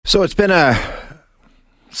So it's been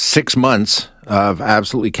 6 months of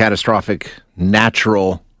absolutely catastrophic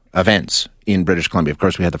natural events in British Columbia. Of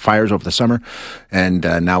course, we had the fires over the summer, and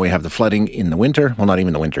now we have the flooding in the winter. Well, not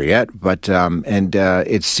even the winter yet, but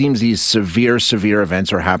it seems these severe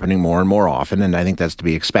events are happening more and more often, and I think that's to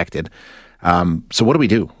be expected. So what do we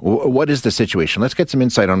do? What is the situation? Let's get some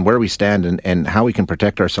insight on where we stand and how we can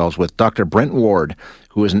protect ourselves with Dr. Brent Ward,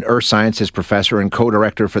 who is an earth sciences professor and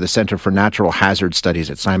co-director for the Center for Natural Hazard Studies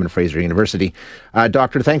at Simon Fraser University.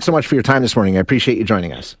 Doctor, thanks so much for your time this morning. I appreciate you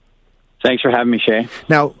joining us. Thanks for having me, Shay.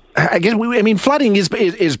 Now, I guess flooding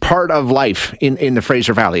is part of life in the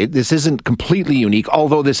Fraser Valley. This isn't completely unique,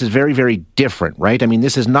 although this is very, very different, right? I mean,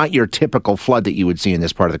 this is not your typical flood that you would see in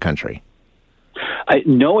this part of the country.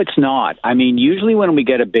 No, it's not. I mean, usually when we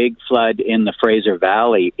get a big flood in the Fraser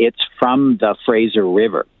Valley, it's from the Fraser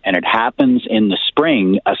River, and it happens in the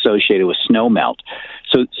spring associated with snowmelt.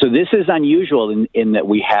 So this is unusual in that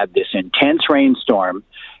we had this intense rainstorm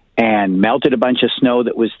and melted a bunch of snow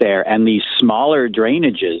that was there, and these smaller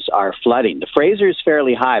drainages are flooding. The Fraser is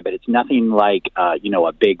fairly high, but it's nothing like,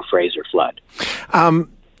 a big Fraser flood.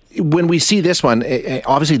 When we see this one,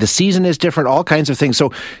 obviously the season is different, all kinds of things.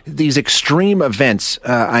 So these extreme events,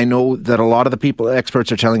 I know that a lot of the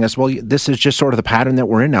experts are telling us, well, this is just sort of the pattern that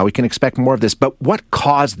we're in now. We can expect more of this. But what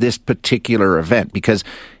caused this particular event? Because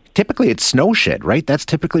typically it's snow shed, right? That's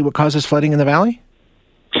typically what causes flooding in the valley?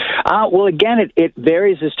 Well, again, it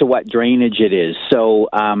varies as to what drainage it is. So,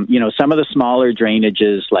 some of the smaller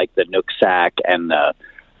drainages like the Nooksack and the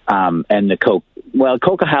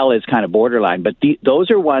Coquihalla is kind of borderline, but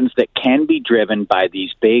those are ones that can be driven by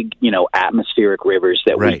these big, atmospheric rivers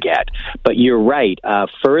that we get. But you're right,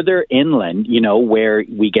 further inland, where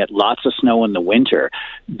we get lots of snow in the winter,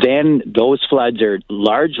 then those floods are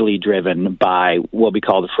largely driven by what we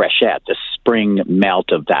call the freshet, the spring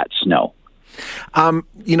melt of that snow.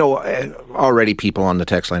 Already people on the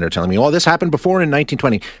text line are telling me, oh, this happened before in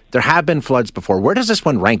 1920. There have been floods before. Where does this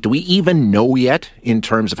one rank? Do we even know yet in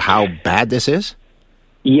terms of how bad this is?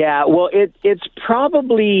 Yeah, well, it's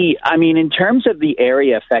probably, in terms of the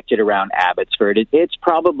area affected around Abbotsford, it's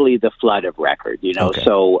probably the flood of record, Okay.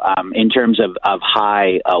 So in terms of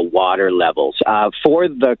high water levels. For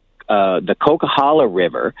the Coquihalla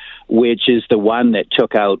River, which is the one that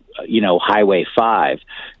took out, Highway 5,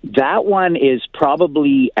 that one is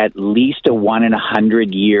probably at least a 1 in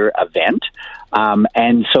 100 year event.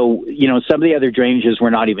 And so, some of the other drainages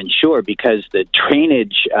we're not even sure because the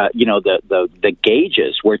drainage, the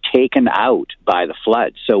gauges were taken out by the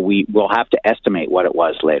flood. So we will have to estimate what it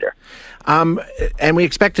was later. And we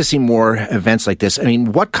expect to see more events like this. I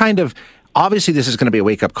mean, what kind of... Obviously, this is going to be a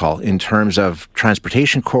wake-up call in terms of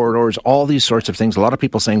transportation corridors, all these sorts of things. A lot of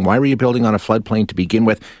people saying, why were you building on a floodplain to begin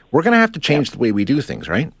with? We're going to have to change the way we do things,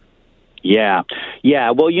 right? Yeah.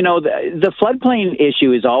 Well, the floodplain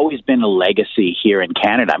issue has always been a legacy here in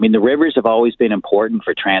Canada. I mean, the rivers have always been important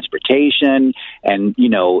for transportation and,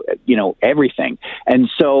 everything. And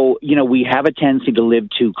so, we have a tendency to live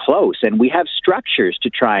too close, and we have structures to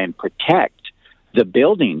try and protect the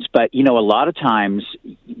buildings, but a lot of times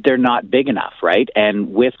they're not big enough, right?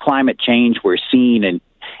 And with climate change, we're seeing an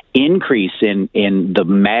increase in the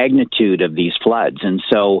magnitude of these floods, and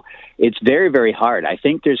so it's very, very hard. I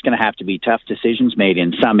think there's going to have to be tough decisions made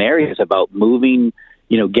in some areas about moving,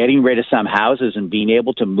 getting rid of some houses and being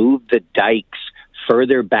able to move the dikes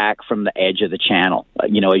further back from the edge of the channel.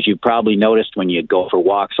 As you probably noticed when you go for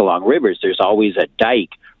walks along rivers, there's always a dike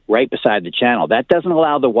right beside the channel. That doesn't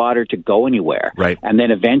allow the water to go anywhere. Right. And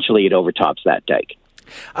then eventually it overtops that dike.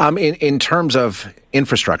 In terms of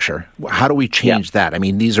infrastructure, how do we change that? I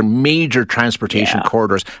mean, these are major transportation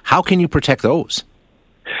corridors. How can you protect those?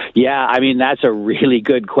 Yeah, that's a really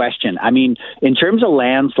good question. In terms of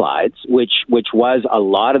landslides, which was a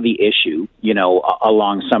lot of the issue,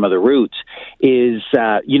 along some of the routes, is,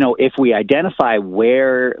 if we identify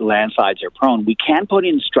where landslides are prone, we can put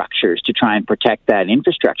in structures to try and protect that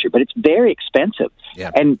infrastructure, but it's very expensive.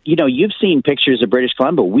 Yeah. And, you've seen pictures of British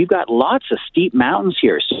Columbia. We've got lots of steep mountains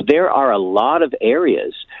here, so there are a lot of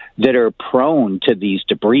areas that are prone to these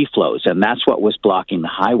debris flows, and that's what was blocking the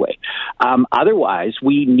highway. Otherwise,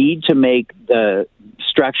 we need to make the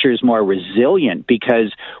structures more resilient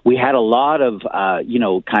because we had a lot of,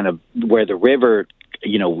 kind of where the river,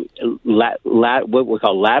 what we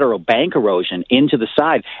call lateral bank erosion into the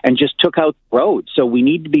side and just took out the road. So we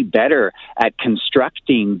need to be better at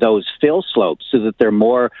constructing those fill slopes so that they're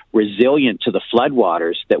more resilient to the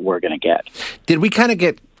floodwaters that we're going to get. Did we kind of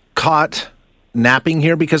get caught napping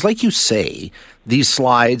here? Because like you say, these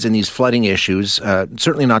slides and these flooding issues,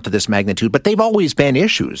 certainly not to this magnitude, but they've always been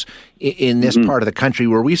issues in this part of the country.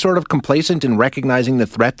 Were we sort of complacent in recognizing the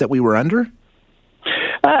threat that we were under?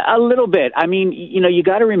 A little bit. I mean, you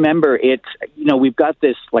got to remember we've got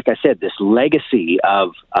this, like I said, this legacy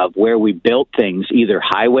of where we built things, either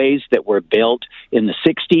highways that were built in the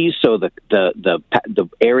 60s, so the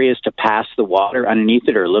areas to pass the water underneath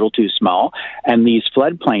it are a little too small, and these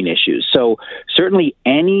floodplain issues. So certainly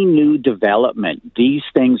any new development, these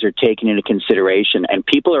things are taken into consideration, and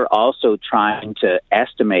people are also trying to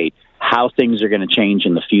estimate how things are going to change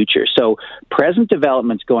in the future. So present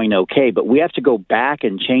development's going okay, but we have to go back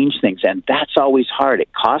and change things, and that's always hard. It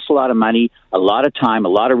costs a lot of money, a lot of time, a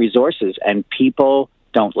lot of resources, and people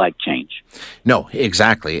don't like change. No,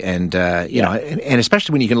 exactly. And, and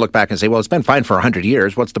especially when you can look back and say, well, it's been fine for 100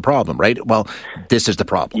 years. What's the problem, right? Well, this is the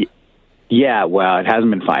problem. Yeah, well, it hasn't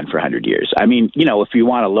been fine for 100 years. I mean, if you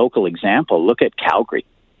want a local example, look at Calgary,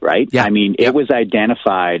 right? Yeah. I mean, it was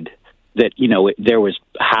identified that, there was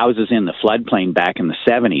houses in the floodplain back in the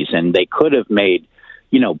 70s, and they could have made,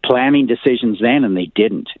 planning decisions then, and they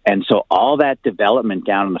didn't. And so all that development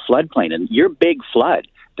down in the floodplain, and your big flood,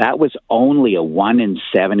 that was only a 1 in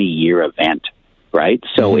 70 year event, right?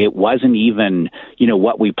 So it wasn't even,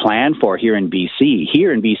 what we planned for here in BC.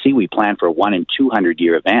 Here in BC, we planned for a 1 in 200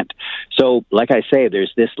 year event. So, like I say,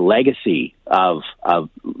 there's this legacy of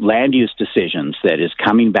land use decisions that is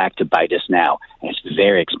coming back to bite us now, and it's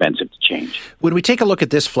very expensive to change. When we take a look at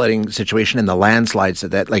this flooding situation and the landslides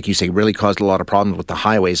that, like you say, really caused a lot of problems with the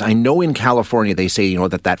highways, I know in California they say,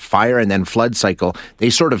 that fire and then flood cycle, they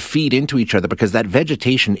sort of feed into each other because that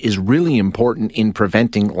vegetation is really important in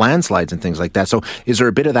preventing landslides and things like that. So is there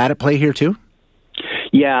a bit of that at play here too?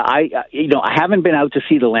 Yeah, I haven't been out to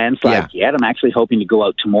see the landslides yet. I'm actually hoping to go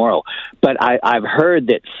out tomorrow. But I've heard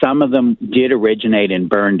that some of them did originate in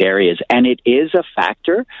burned areas, and it is a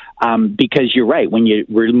factor because you're right. When you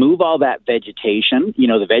remove all that vegetation,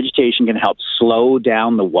 the vegetation can help slow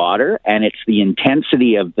down the water, and it's the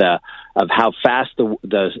intensity of how fast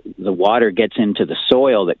the water gets into the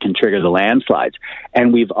soil that can trigger the landslides.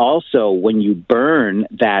 And we've also, when you burn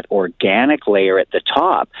that organic layer at the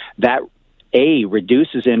top, that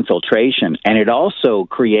reduces infiltration, and it also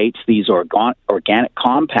creates these organic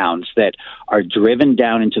compounds that are driven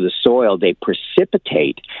down into the soil. They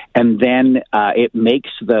precipitate, and then it makes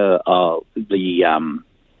the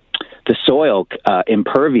soil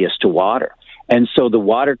impervious to water. And so the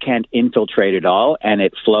water can't infiltrate at all, and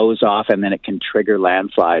it flows off, and then it can trigger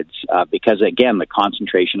landslides because, again, the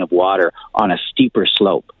concentration of water on a steeper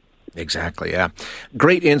slope. Exactly, yeah.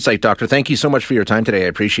 Great insight, Doctor. Thank you so much for your time today. I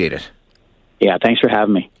appreciate it. Yeah, thanks for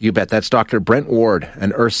having me. You bet. That's Dr. Brent Ward,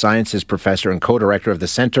 an earth sciences professor and co-director of the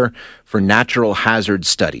Center for Natural Hazard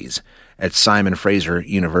Studies at Simon Fraser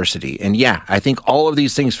University. And yeah, I think all of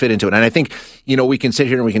these things fit into it. And I think, we can sit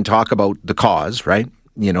here and we can talk about the cause, right?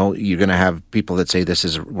 You're going to have people that say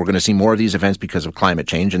we're going to see more of these events because of climate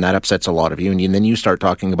change, and that upsets a lot of you. And then you start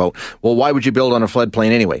talking about, well, why would you build on a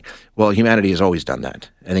floodplain anyway? Well, humanity has always done that.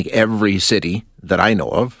 I think every city that I know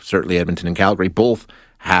of, certainly Edmonton and Calgary, both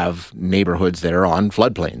have neighborhoods that are on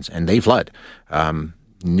floodplains, and they flood.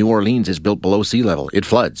 New Orleans is built below sea level. It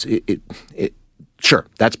floods. Sure,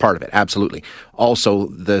 that's part of it, absolutely. Also,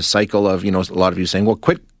 the cycle of, a lot of you saying, well,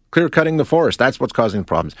 quit clear-cutting the forest. That's what's causing the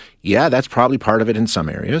problems. Yeah, that's probably part of it in some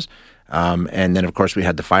areas. And then, of course, we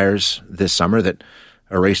had the fires this summer that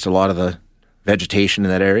erased a lot of the vegetation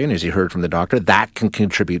in that area, and as you heard from the doctor, that can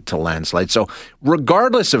contribute to landslides. So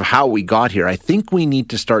regardless of how we got here, I think we need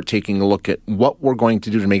to start taking a look at what we're going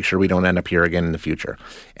to do to make sure we don't end up here again in the future.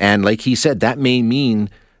 And like he said, that may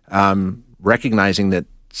mean recognizing that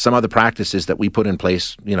some of the practices that we put in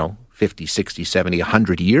place, 50, 60, 70,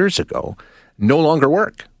 100 years ago no longer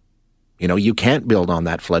work. You can't build on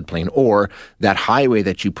that floodplain, or that highway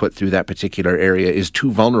that you put through that particular area is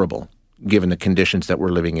too vulnerable given the conditions that we're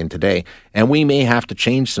living in today. And we may have to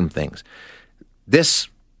change some things. This,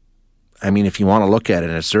 if you want to look at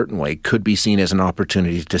it in a certain way, could be seen as an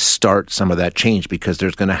opportunity to start some of that change, because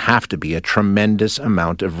there's going to have to be a tremendous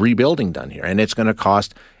amount of rebuilding done here. And it's going to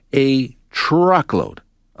cost a truckload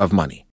of money.